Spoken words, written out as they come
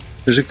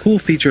There's a cool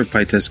feature of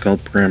PyTest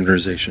called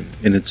parametrization,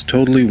 and it's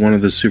totally one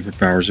of the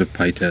superpowers of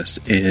PyTest,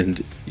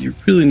 and you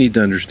really need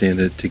to understand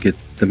it to get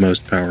the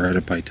most power out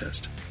of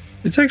PyTest.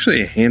 It's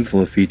actually a handful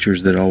of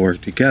features that all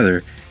work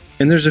together,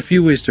 and there's a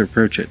few ways to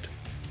approach it.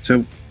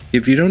 So,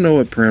 if you don't know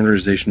what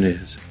parameterization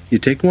is, you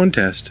take one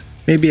test,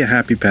 maybe a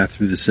happy path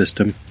through the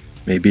system,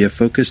 maybe a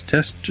focused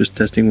test, just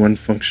testing one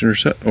function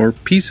or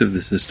piece of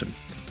the system.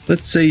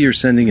 Let's say you're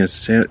sending a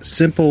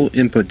simple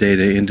input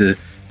data into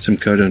some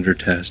code under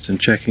test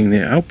and checking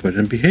the output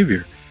and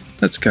behavior.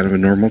 That's kind of a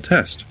normal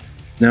test.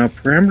 Now,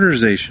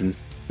 parameterization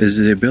is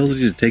the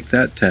ability to take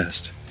that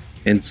test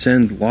and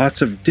send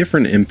lots of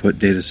different input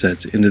data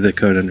sets into the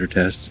code under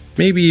test,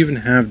 maybe even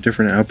have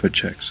different output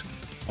checks,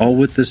 all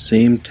with the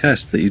same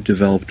test that you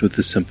developed with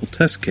a simple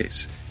test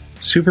case.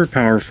 Super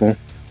powerful,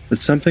 but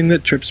something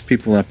that trips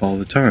people up all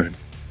the time.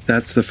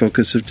 That's the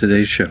focus of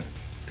today's show.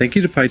 Thank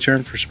you to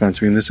PyCharm for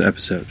sponsoring this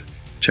episode.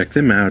 Check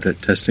them out at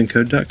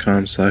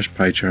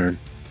testandcode.com/PyCharm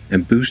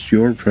and boost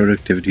your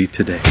productivity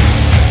today.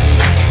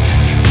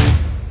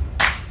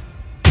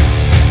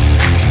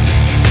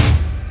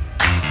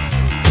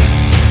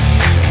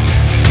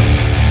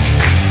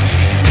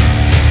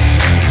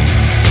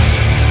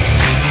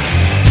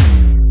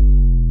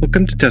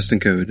 Welcome to Test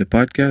and Code, a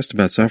podcast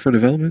about software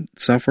development,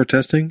 software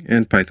testing,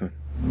 and Python.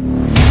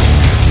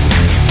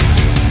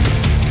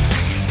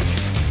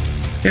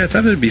 Yeah, I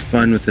thought it'd be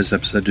fun with this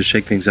episode to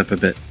shake things up a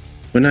bit.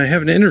 When I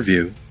have an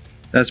interview,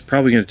 that's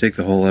probably going to take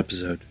the whole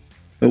episode.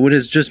 But when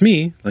it's just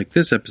me, like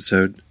this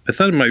episode, I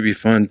thought it might be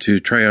fun to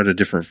try out a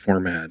different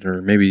format,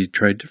 or maybe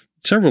try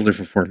several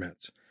different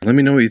formats. Let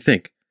me know what you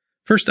think.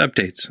 First,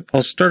 updates.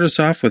 I'll start us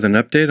off with an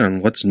update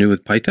on what's new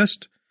with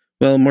PyTest.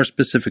 Well, more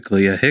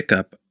specifically, a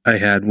hiccup I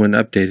had when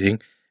updating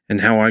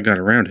and how I got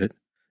around it.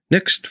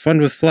 Next, fun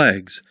with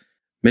flags.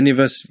 Many of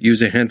us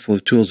use a handful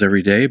of tools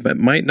every day, but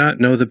might not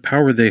know the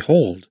power they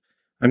hold.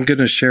 I'm going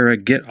to share a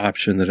get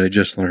option that I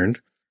just learned.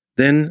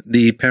 Then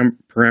the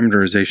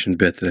parameterization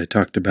bit that I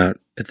talked about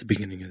at the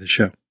beginning of the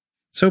show.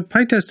 So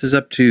PyTest is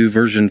up to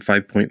version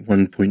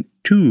 5.1.2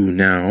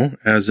 now,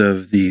 as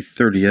of the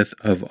 30th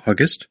of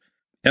August.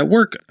 At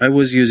work, I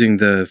was using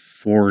the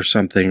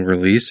 4-something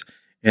release,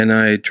 and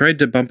I tried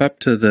to bump up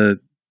to the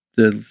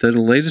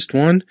latest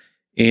one,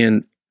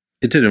 and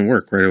it didn't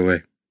work right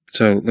away.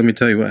 So let me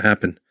tell you what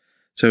happened.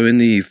 So in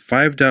the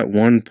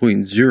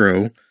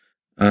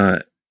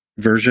 5.1.0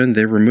 version,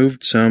 they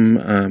removed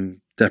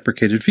some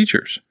deprecated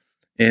features.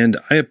 And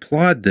I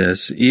applaud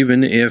this,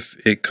 even if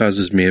it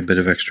causes me a bit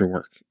of extra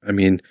work. I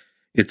mean,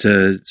 it's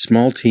a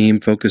small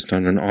team focused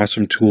on an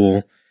awesome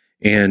tool,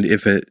 and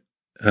if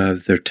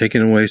they're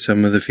taking away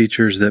some of the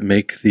features that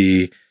make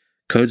the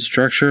code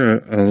structure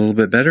a little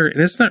bit better,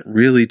 and it's not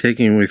really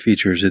taking away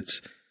features,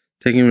 it's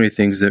taking away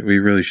things that we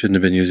really shouldn't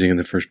have been using in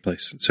the first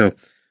place. So,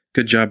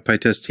 good job,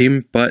 PyTest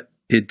team, but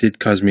it did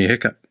cause me a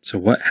hiccup. So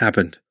what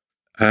happened?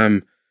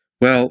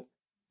 Well,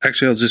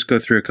 actually, I'll just go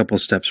through a couple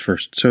of steps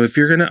first. So if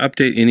you're going to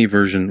update any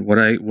version, what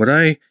I,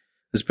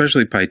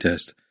 especially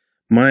PyTest,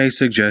 my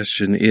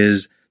suggestion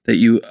is that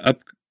you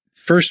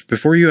first,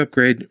 before you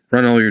upgrade,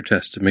 run all your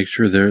tests to make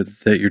sure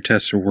that your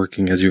tests are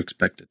working as you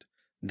expected.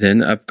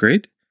 Then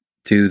upgrade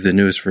to the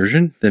newest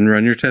version, then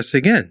run your tests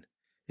again.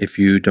 If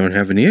you don't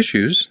have any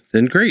issues,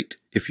 then great.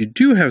 If you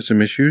do have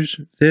some issues,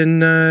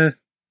 then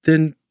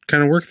kind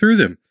of work through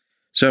them.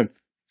 So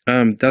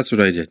that's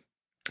what I did.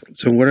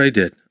 So what I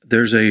did,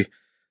 there's a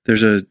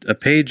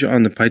page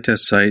on the PyTest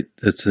site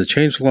that's a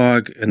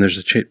changelog, and there's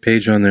a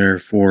page on there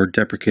for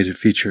deprecated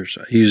features.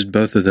 I used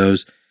both of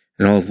those,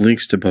 and I'll have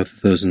links to both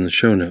of those in the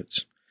show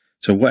notes.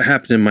 So what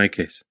happened in my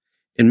case?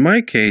 In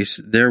my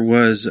case, there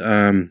is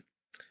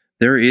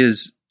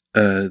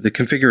the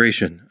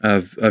configuration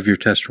of your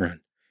test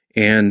run,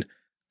 and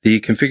the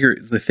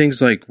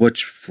things like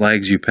which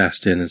flags you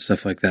passed in and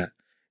stuff like that.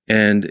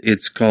 And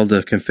it's called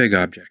a config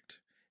object,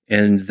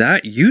 and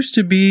that used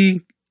to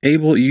be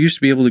able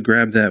to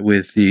grab that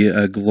with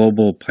the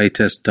global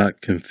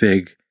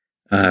pytest.config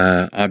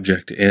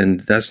object,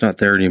 and that's not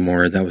there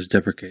anymore. That was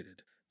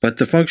deprecated, but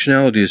the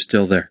functionality is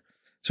still there.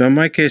 So in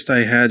my case,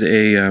 I had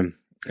a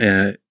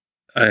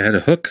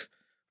hook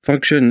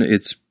function.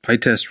 It's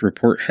PyTest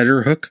report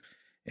header hook,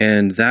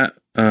 and that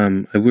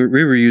we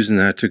were using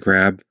that to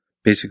grab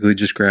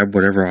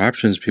whatever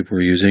options people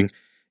were using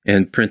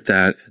and print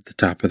that at the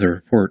top of the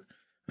report.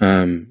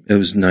 It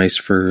was nice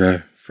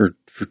for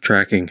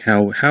tracking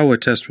how a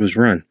test was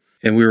run.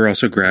 And we were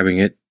also grabbing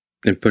it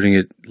and putting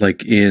it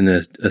like in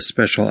a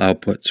special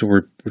output. So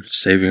we're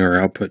saving our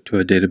output to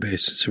a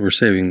database. So we're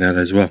saving that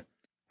as well.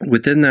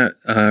 Within that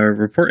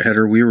report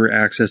header, we were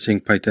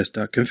accessing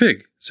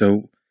pytest.config.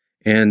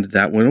 And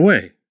that went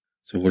away.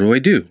 So what do I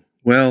do?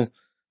 Well,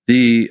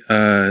 the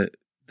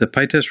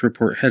PyTest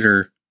report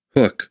header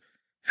hook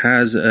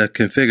has a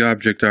config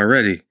object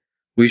already.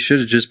 We should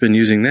have just been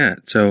using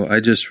that. So I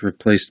just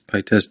replaced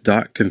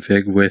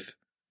pytest.config with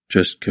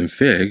just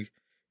config,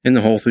 and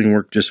the whole thing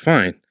worked just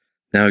fine.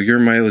 Now, your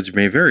mileage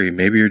may vary.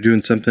 Maybe you're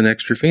doing something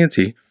extra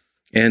fancy,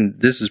 and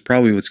this is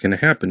probably what's going to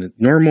happen.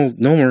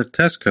 Normal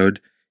test code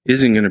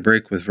isn't going to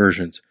break with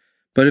versions.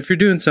 But if you're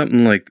doing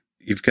something like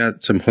you've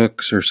got some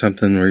hooks or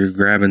something where you're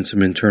grabbing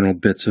some internal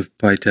bits of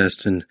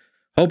PyTest and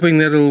hoping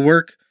that it'll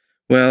work.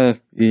 Well,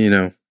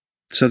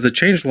 so the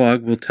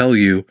changelog will tell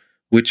you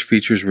which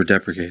features were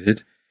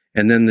deprecated.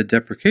 And then the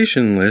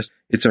deprecation list,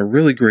 it's a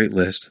really great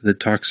list that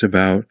talks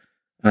about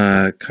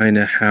kind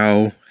of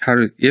how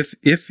to,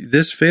 if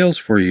this fails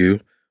for you,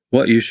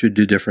 what you should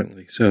do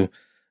differently. So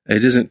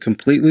it isn't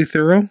completely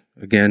thorough.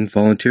 Again,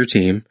 volunteer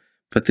team,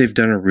 but they've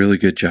done a really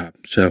good job.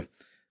 So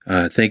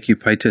thank you,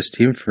 PyTest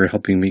team, for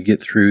helping me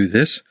get through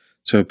this.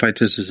 So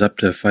PyTest is up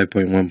to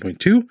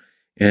 5.1.2,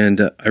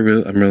 and I'm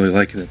really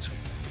liking it. So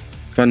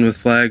fun with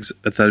flags.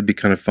 I thought it'd be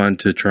kind of fun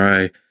to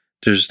try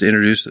to just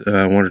introduce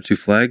one or two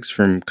flags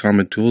from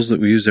common tools that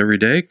we use every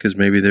day, because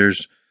maybe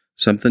there's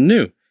something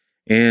new.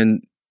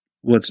 And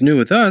what's new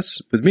with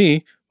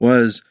me,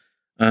 was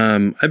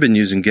I've been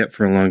using Git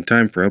for a long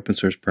time for open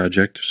source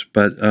projects,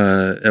 but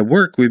at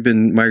work we've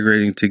been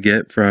migrating to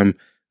Git from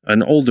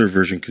an older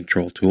version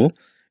control tool.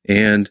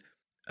 And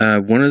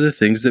one of the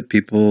things that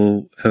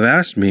people have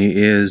asked me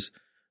is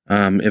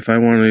if I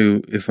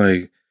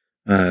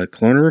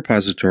clone a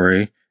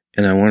repository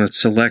and I want to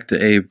select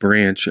a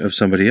branch of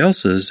somebody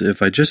else's,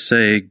 if I just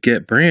say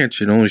git branch,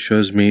 it only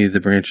shows me the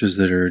branches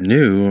that are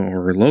new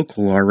or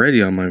local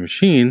already on my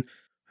machine.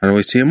 How do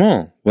I see them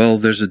all? Well,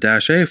 there's a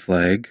 -a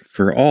flag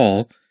for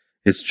all.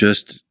 It's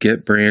just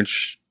git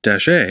branch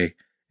 -a,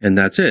 and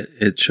that's it.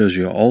 It shows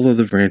you all of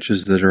the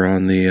branches that are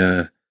on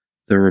the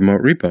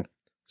remote repo.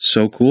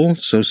 So cool,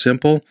 so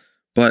simple,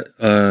 but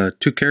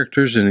 2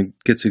 characters, and it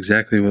gets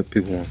exactly what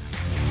people want.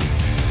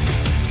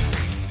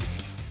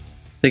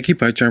 Thank you,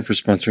 PyCharm, for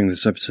sponsoring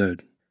this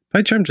episode.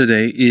 PyCharm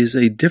today is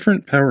a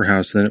different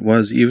powerhouse than it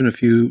was even a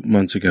few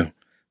months ago.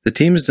 The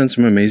team has done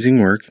some amazing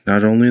work,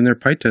 not only in their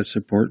PyTest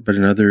support, but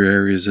in other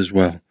areas as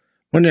well.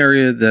 One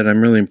area that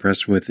I'm really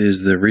impressed with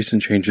is the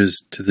recent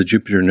changes to the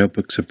Jupyter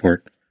Notebook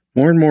support.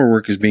 More and more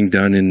work is being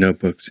done in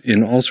notebooks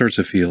in all sorts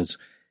of fields,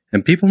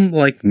 and people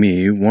like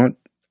me want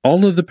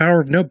all of the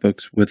power of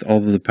notebooks with all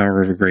of the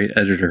power of a great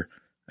editor.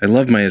 I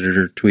love my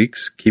editor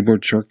tweaks,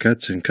 keyboard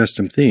shortcuts, and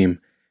custom theme,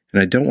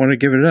 and I don't want to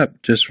give it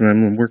up just when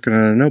I'm working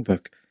on a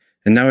notebook.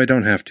 And now I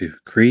don't have to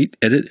create,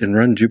 edit, and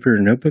run Jupyter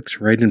Notebooks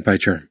right in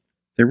PyCharm.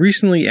 They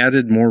recently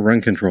added more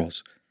run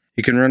controls.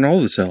 You can run all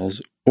the cells,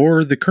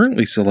 or the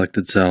currently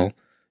selected cell.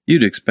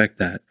 You'd expect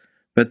that.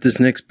 But this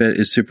next bit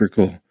is super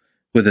cool.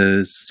 With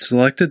a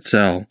selected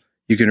cell,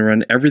 you can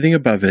run everything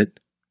above it,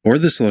 or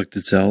the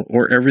selected cell,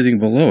 or everything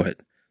below it.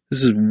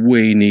 This is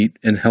way neat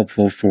and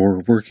helpful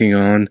for working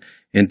on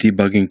and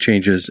debugging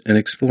changes and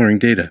exploring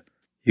data.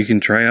 You can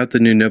try out the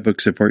new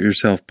notebook support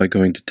yourself by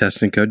going to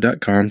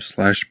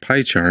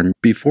testandcode.com/PyCharm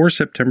before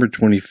September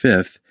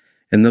 25th,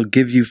 and they'll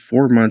give you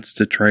 4 months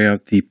to try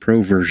out the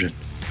Pro version.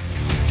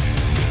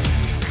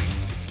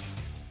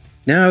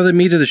 Now the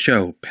meat of the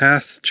show,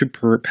 paths.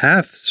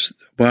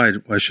 Why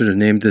I should have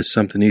named this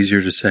something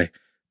easier to say.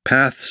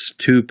 Paths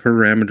to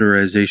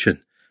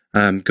parameterization,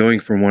 going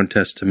from one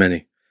test to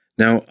many.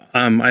 Now,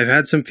 I've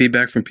had some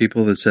feedback from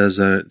people that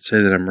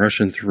say that I'm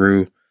rushing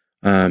through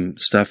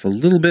stuff a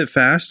little bit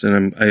fast,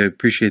 and I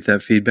appreciate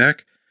that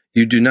feedback.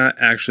 You do not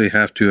actually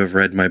have to have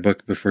read my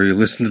book before you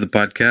listen to the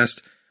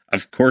podcast.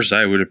 Of course,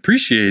 I would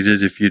appreciate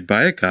it if you'd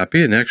buy a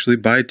copy and actually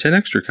buy 10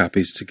 extra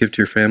copies to give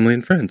to your family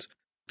and friends.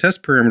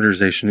 Test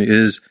parameterization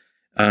is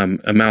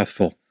a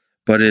mouthful,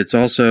 but it's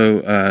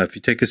also, if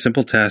you take a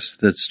simple test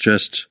that's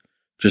just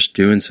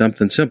doing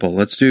something simple.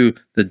 Let's do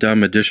the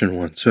dumb addition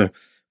one. So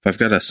if I've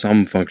got a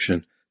sum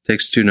function,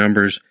 takes 2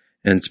 numbers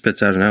and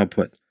spits out an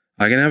output,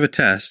 I can have a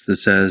test that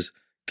says,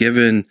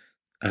 given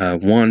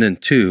 1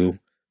 and 2,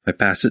 if I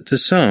pass it to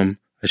sum,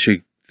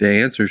 the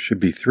answer should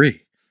be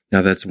 3.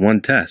 Now that's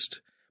one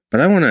test, but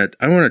I want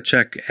to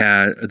check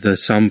the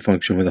sum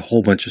function with a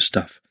whole bunch of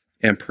stuff.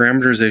 And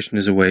parameterization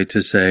is a way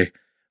to say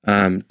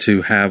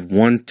to have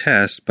one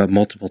test but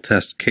multiple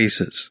test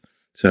cases.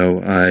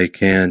 So I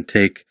can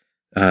give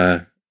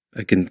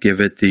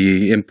it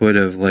the input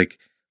of like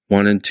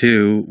 1 and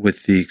 2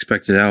 with the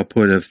expected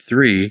output of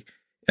 3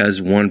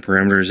 as one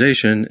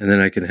parameterization, and then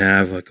I can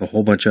have like a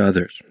whole bunch of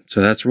others. So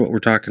that's what we're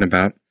talking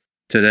about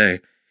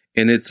today.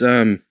 And it's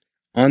on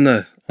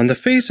the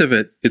face of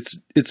it,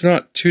 it's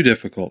not too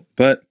difficult,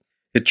 but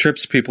it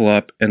trips people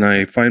up, and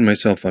I find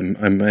myself I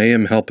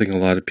am helping a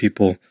lot of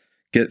people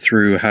get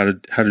through how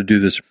to do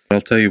this.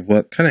 I'll tell you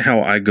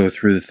how I go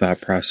through the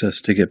thought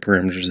process to get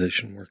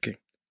parameterization working.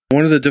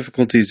 One of the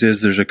difficulties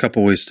is there's a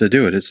couple ways to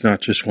do it. It's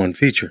not just one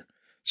feature.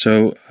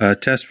 So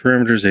test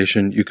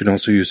parameterization, you can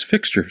also use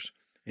fixtures.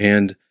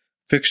 And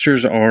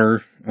fixtures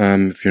are,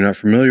 if you're not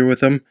familiar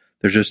with them,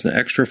 they're just an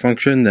extra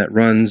function that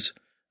runs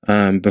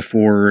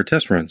before a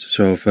test runs.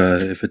 So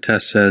if a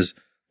test says,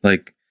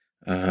 like,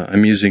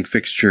 I'm using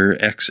fixture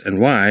X and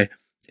Y,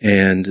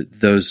 and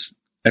those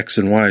X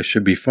and Y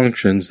should be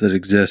functions that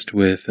exist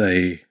with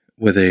a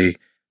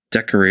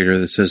decorator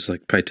that says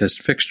like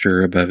PyTest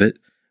fixture above it,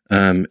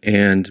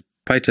 and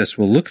PyTest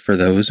will look for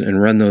those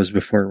and run those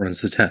before it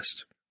runs the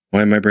test.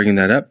 Why am I bringing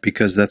that up?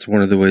 Because that's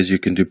one of the ways you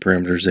can do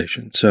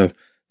parameterization. So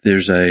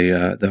there's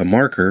the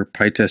marker,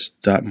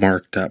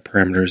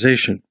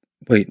 pytest.mark.parameterization.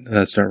 Wait, no,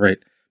 that's not right.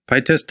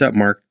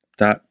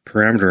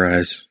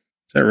 pytest.mark.parameterize. Is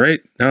that right?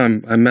 Now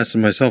I'm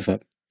messing myself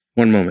up.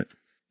 One moment.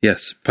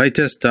 Yes,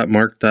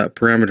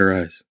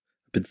 pytest.mark.parameterize.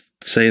 I've been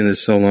saying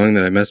this so long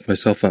that I messed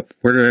myself up.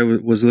 Where did I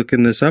was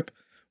looking this up?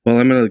 Well,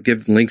 I'm going to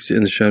give links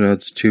in the show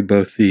notes to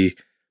both the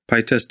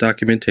PyTest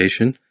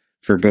documentation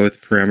for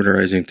both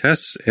parameterizing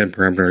tests and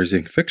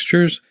parameterizing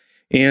fixtures.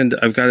 And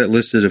I've got it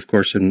listed, of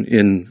course,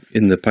 in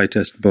the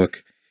PyTest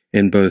book.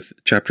 In both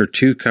Chapter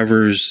 2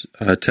 covers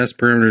test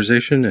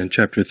parameterization and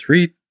Chapter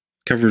 3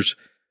 covers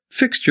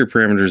fixture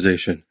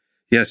parameterization.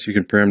 Yes, you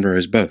can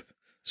parameterize both.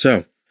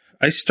 So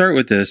I start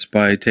with this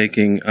by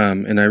taking,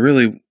 and I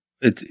really,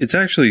 it's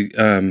actually,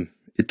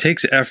 it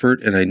takes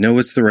effort, and I know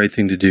it's the right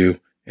thing to do,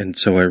 and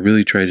so I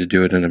really try to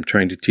do it, and I'm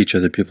trying to teach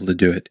other people to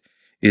do it,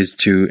 is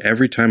to,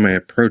 every time I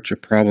approach a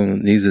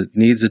problem that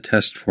needs a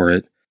test for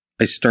it,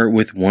 I start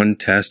with one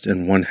test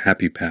and one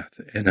happy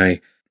path, and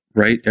I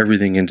write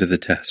everything into the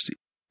test.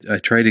 I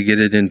try to get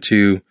it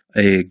into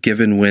a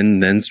given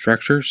when then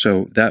structure,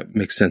 so that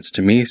makes sense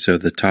to me. So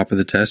the top of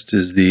the test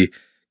is the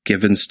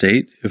given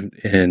state,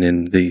 and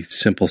in the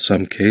simple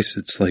sum case,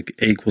 it's like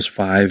A equals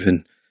 5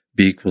 and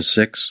B equals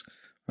 6.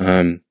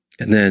 And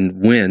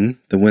then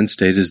the when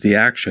state is the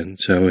action.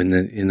 So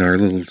in our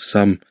little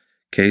sum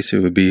case, it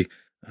would be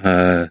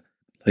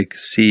like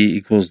C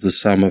equals the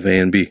sum of A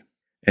and B.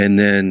 And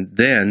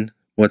then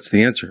what's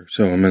the answer?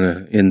 So in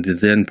the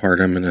then part,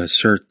 I'm going to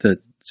assert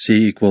that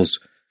C equals,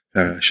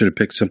 I should have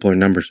picked simpler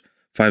numbers,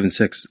 5 and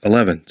 6,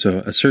 11. So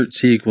assert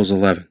C equals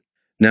 11.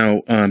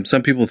 Now,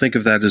 some people think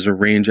of that as a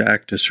range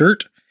act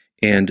assert,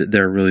 and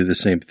they're really the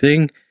same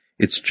thing.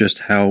 It's just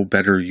how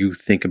better you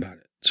think about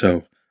it.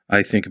 So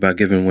I think about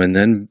given when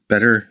then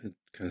better. It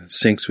kind of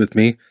syncs with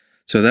me.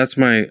 So that's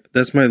my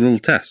little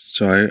test.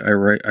 So I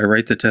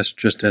write the test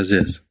just as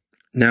is.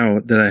 Now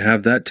that I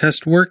have that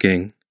test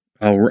working,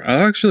 I'll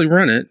actually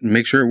run it and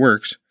make sure it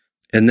works.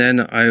 And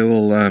then I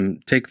will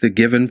take the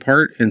given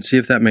part and see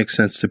if that makes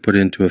sense to put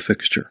into a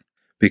fixture.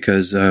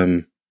 Because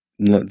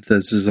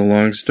this is a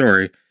long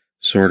story,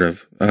 sort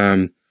of.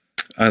 I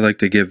like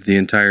to give the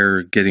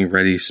entire getting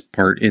ready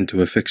part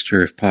into a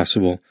fixture if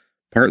possible,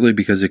 partly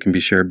because it can be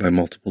shared by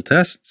multiple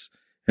tests,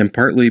 and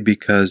partly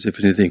because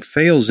if anything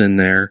fails in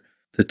there,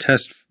 the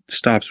test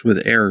stops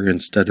with error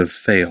instead of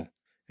fail.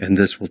 And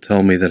this will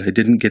tell me that I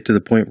didn't get to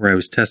the point where I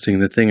was testing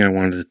the thing I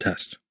wanted to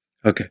test.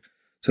 Okay,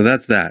 so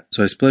that's that.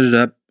 So I split it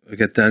up. I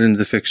get that into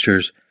the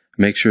fixtures,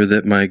 make sure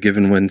that my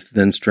given when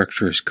then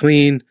structure is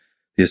clean,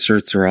 the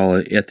asserts are all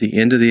at the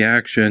end of the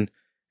action,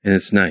 and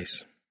it's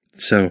nice.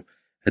 So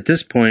at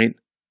this point,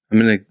 I'm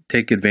going to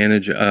take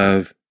advantage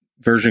of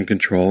version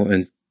control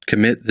and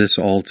commit this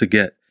all to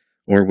Git,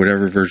 or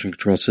whatever version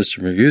control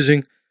system you're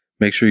using.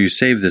 Make sure you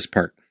save this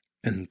part,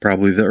 and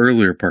probably the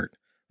earlier part.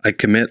 I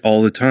commit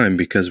all the time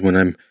because when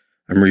I'm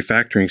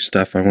refactoring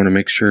stuff, I want to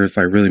make sure if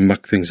I really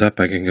muck things up,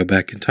 I can go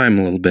back in time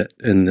a little bit,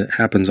 and it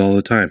happens all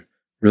the time.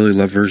 Really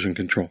love version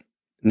control.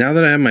 Now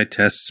that I have my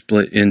test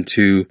split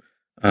into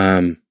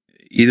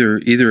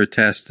either a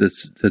test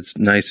that's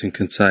nice and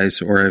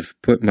concise, or I've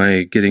put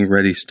my getting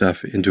ready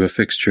stuff into a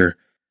fixture.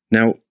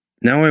 Now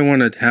I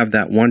want to have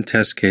that one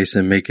test case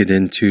and make it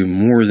into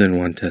more than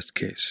one test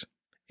case.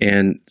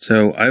 And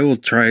so I will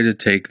try to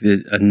take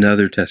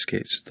another test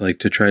case, like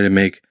to try to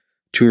make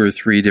 2 or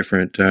 3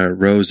 different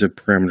rows of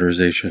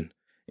parameterization,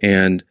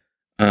 and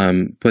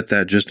put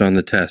that just on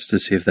the test to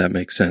see if that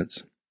makes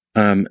sense.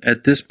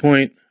 At this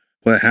point,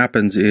 what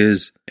happens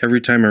is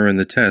every time I run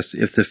the test,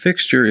 if the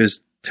fixture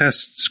is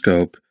test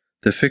scope,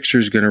 the fixture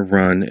is going to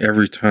run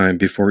every time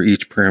before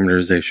each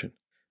parameterization.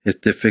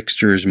 If the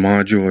fixture is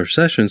module or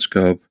session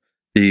scope,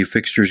 the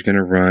fixture is going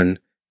to run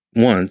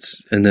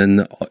once, and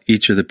then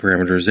each of the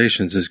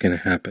parameterizations is going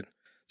to happen.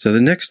 So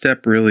the next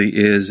step really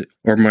is,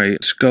 are my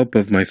scope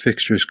of my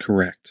fixtures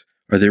correct?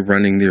 Are they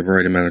running the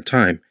right amount of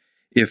time?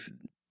 If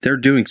they're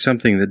doing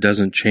something that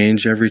doesn't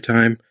change every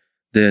time,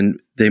 then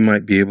they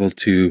might be able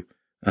to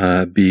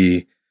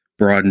be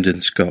broadened in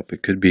scope.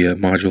 It could be a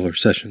module or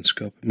session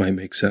scope. It might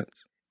make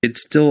sense. It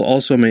still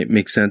also might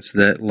make sense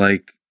that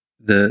like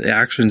the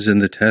actions in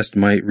the test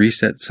might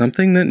reset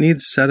something that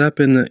needs set up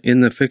in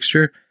the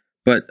fixture,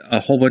 but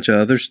a whole bunch of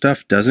other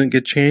stuff doesn't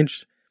get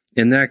changed.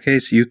 In that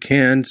case, you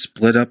can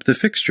split up the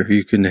fixture.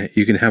 You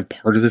can have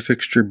part of the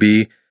fixture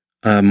be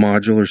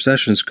module or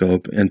session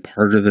scope, and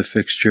part of the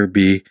fixture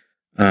be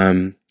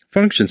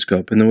function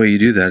scope. And the way you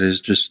do that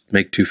is just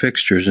make 2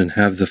 fixtures and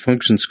have the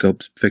function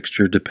scope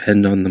fixture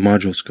depend on the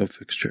module scope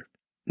fixture.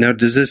 Now,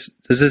 does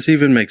this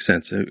even make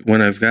sense?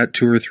 When I've got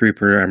 2 or 3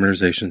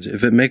 parameterizations,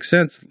 if it makes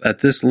sense at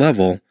this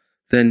level,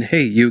 then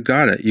hey, you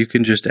got it. You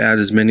can just add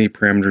as many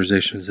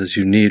parameterizations as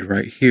you need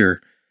right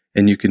here,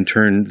 and you can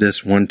turn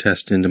this one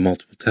test into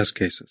multiple test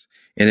cases.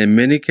 And in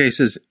many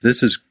cases,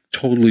 this is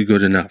totally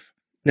good enough.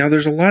 Now,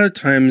 there's a lot of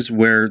times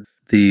where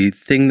the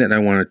thing that I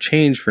want to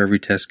change for every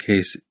test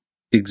case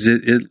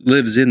it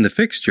lives in the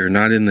fixture,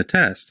 not in the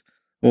test.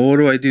 Well, what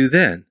do I do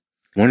then?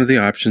 One of the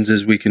options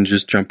is we can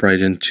just jump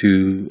right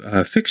into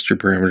fixture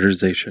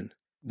parameterization.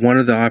 One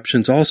of the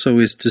options also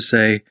is to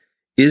say,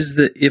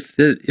 if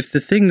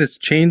the thing that's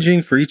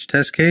changing for each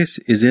test case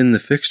is in the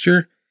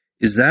fixture,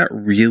 is that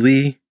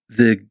really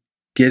the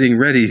getting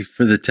ready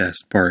for the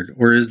test part?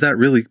 Or is that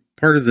really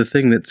part of the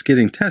thing that's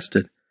getting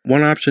tested?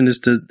 One option is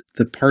to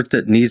the part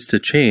that needs to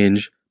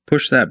change,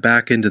 push that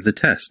back into the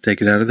test,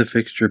 take it out of the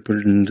fixture, put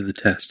it into the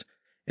test.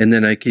 And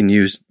then I can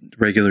use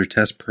regular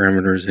test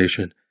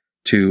parameterization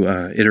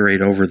to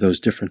iterate over those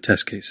different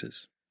test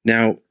cases.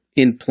 Now,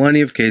 in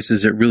plenty of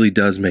cases, it really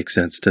does make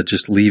sense to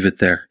just leave it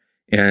there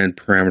and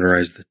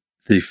parameterize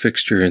the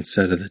fixture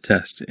instead of the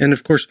test. And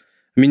of course,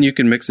 you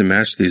can mix and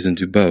match these and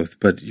do both,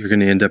 but you're going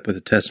to end up with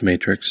a test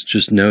matrix.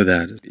 Just know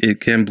that. It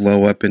can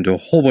blow up into a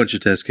whole bunch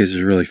of test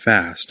cases really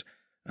fast.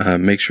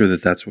 Make sure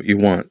that that's what you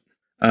want.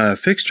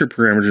 Fixture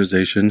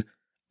parameterization,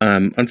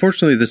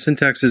 unfortunately, the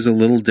syntax is a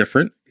little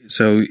different.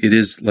 So it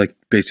is like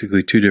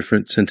basically two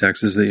different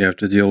syntaxes that you have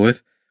to deal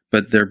with,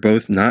 but they're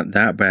both not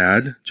that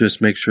bad.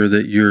 Just make sure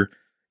that you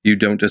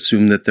don't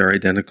assume that they're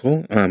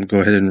identical. Go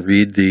ahead and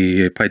read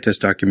the PyTest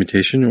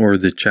documentation or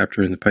the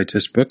chapter in the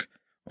PyTest book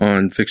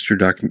on fixture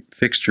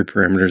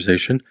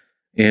parameterization,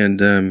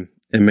 and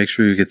make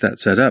sure you get that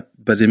set up.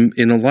 But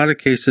in a lot of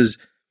cases,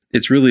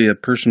 it's really a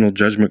personal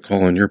judgment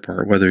call on your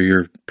part, whether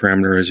you're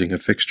parameterizing a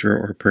fixture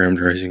or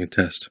parameterizing a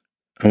test.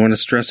 I want to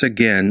stress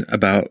again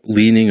about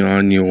leaning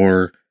on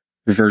your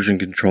version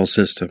control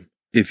system.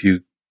 If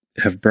you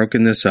have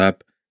broken this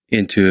up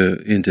into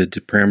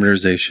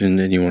parameterization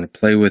and you want to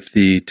play with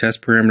the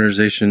test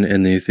parameterization,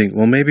 and then you think,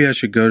 well, maybe I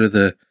should go to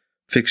the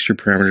fixture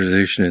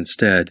parameterization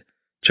instead,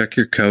 check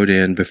your code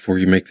in before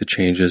you make the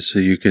changes so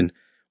you can,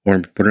 or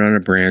put it on a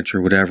branch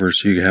or whatever,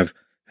 so you have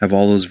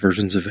all those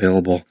versions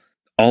available.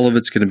 All of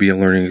it's going to be a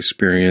learning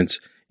experience.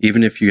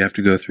 Even if you have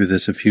to go through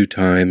this a few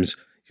times,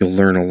 you'll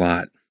learn a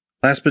lot.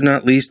 Last but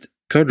not least,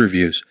 code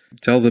reviews.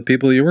 Tell the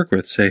people you work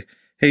with, say,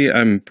 hey,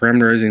 I'm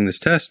parameterizing this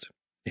test.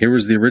 Here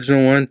was the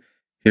original one.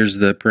 Here's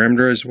the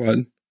parameterized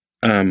one.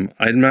 I'm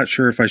not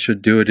sure if I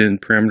should do it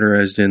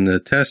parameterized in the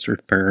test or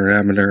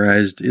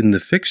parameterized in the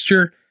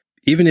fixture.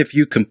 Even if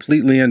you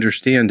completely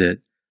understand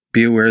it,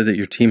 be aware that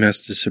your team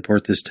has to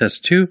support this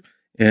test too,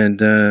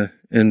 and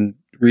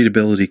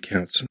readability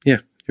counts. Yeah,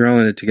 you're all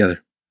in it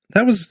together.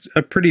 That was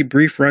a pretty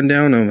brief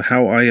rundown of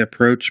how I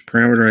approach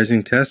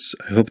parameterizing tests.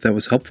 I hope that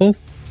was helpful.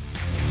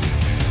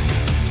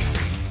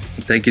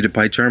 Thank you to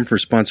PyCharm for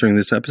sponsoring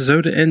this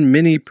episode and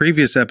many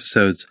previous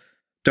episodes.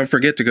 Don't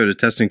forget to go to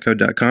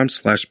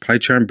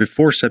testingcode.com/PyCharm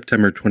before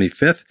September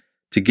 25th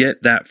to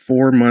get that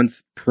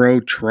 4-month pro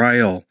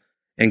trial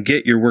and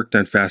get your work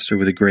done faster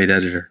with a great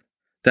editor.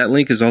 That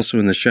link is also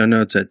in the show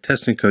notes at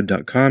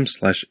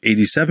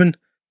testingcode.com/87.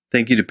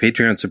 Thank you to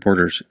Patreon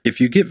supporters.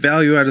 If you get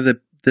value out of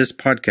this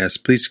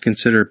podcast, please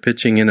consider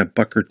pitching in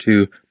 $1 or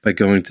 $2 by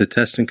going to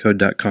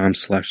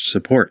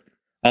testingcode.com/support.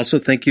 Also,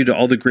 thank you to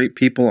all the great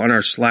people on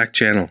our Slack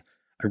channel.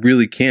 I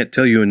really can't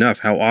tell you enough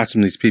how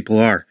awesome these people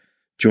are.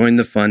 Join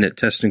the fun at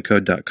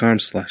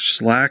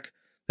testingcode.com/Slack.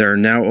 There are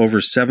now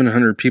over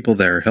 700 people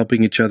there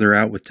helping each other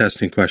out with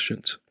testing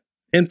questions.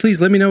 And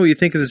please let me know what you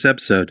think of this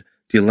episode.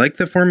 Do you like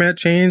the format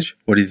change?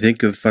 What do you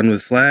think of Fun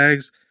with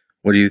Flags?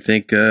 What do you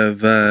think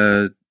of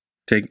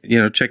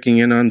checking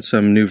in on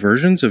some new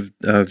versions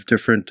of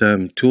different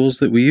tools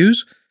that we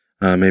use?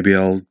 Maybe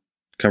I'll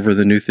cover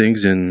the new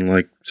things in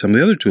like some of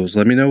the other tools.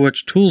 Let me know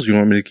which tools you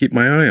want me to keep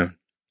my eye on.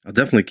 I'll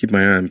definitely keep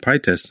my eye on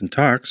PyTest and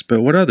Talks,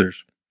 but what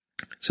others?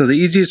 So the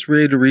easiest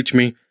way to reach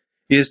me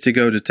is to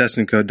go to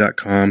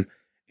testingcode.com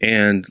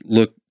and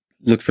look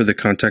for the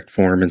contact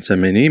form and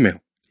send me an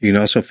email. You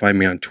can also find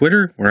me on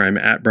Twitter, where I'm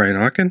at Brian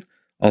Ocken,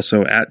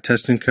 also at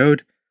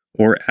TestingCode,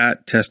 or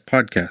at Test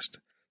Podcast.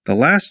 The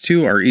last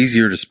two are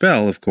easier to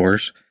spell, of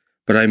course,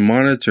 but I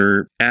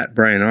monitor at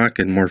Brian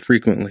Ocken more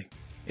frequently.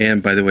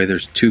 And by the way,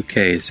 there's 2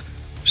 Ks.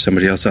 There's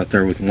somebody else out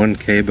there with 1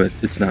 K, but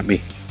it's not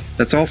me.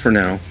 That's all for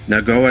now.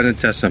 Now go ahead and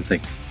test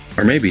something.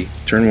 Or maybe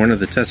turn one of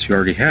the tests you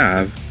already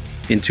have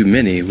into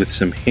many with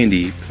some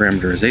handy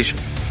parameterization.